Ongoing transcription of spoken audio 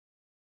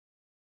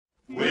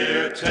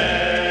We're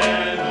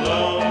 10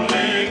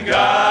 lonely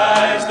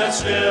guys that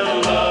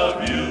still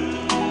love you.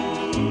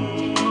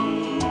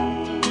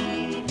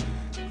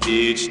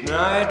 Each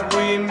night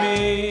we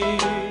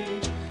meet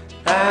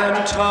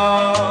and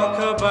talk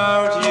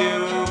about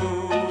you,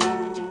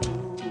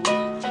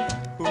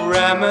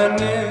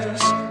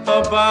 reminisce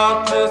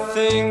about the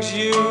things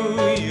you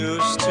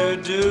used to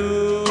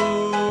do.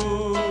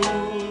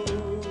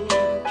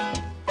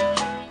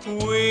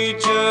 We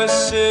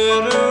just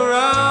sit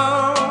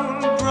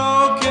around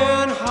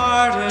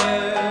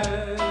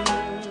broken-hearted,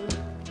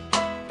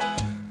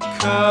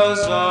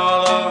 'cause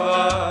all of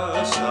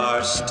us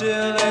are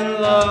still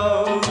in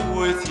love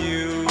with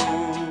you.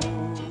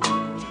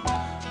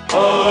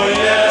 Oh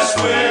yes,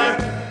 we're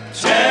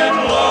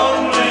 10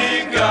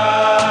 lonely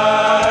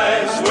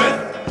guys with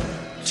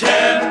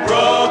 10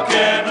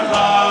 broken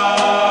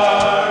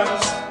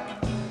hearts.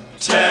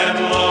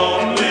 10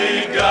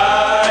 lonely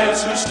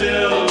guys who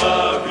still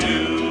love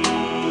you.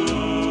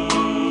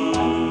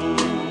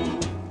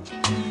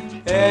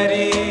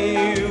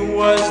 Eddie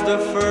was the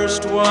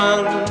first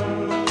one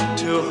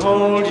to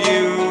hold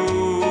you.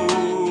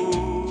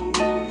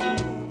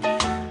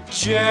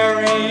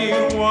 Jerry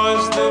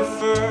was the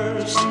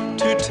first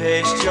to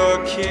taste your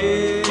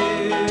kiss.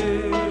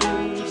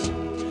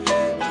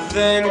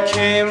 Then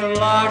came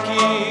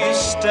Lockie,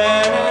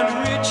 Stan and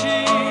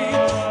Richie,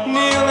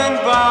 Neil and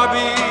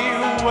Bobby,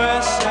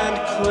 Wes and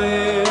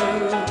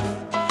Cliff,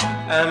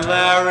 and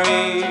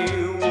Larry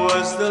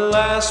was the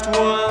last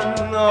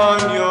one on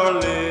your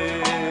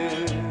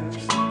list.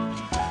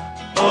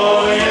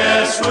 Oh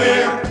yes,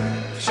 we're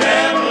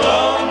 10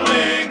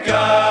 lonely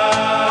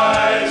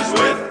guys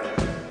with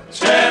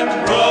 10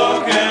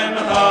 broken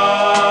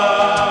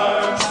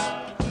hearts.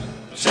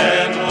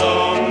 10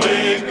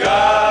 lonely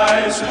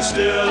guys who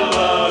still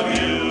love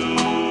you.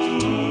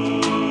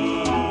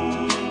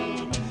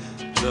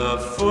 The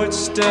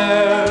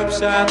footsteps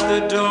at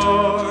the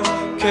door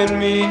can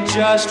mean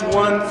just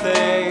one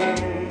thing.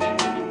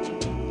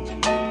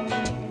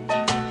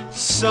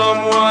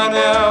 Someone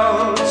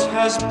else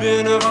has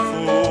been a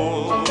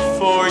fool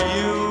for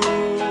you.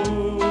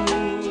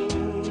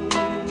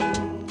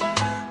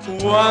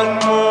 One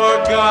more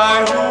guy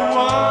who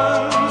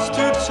wants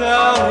to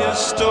tell his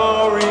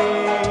story.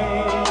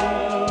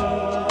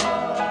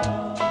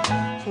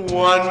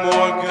 One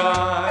more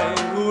guy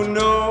who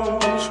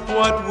knows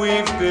what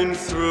we've been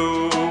through.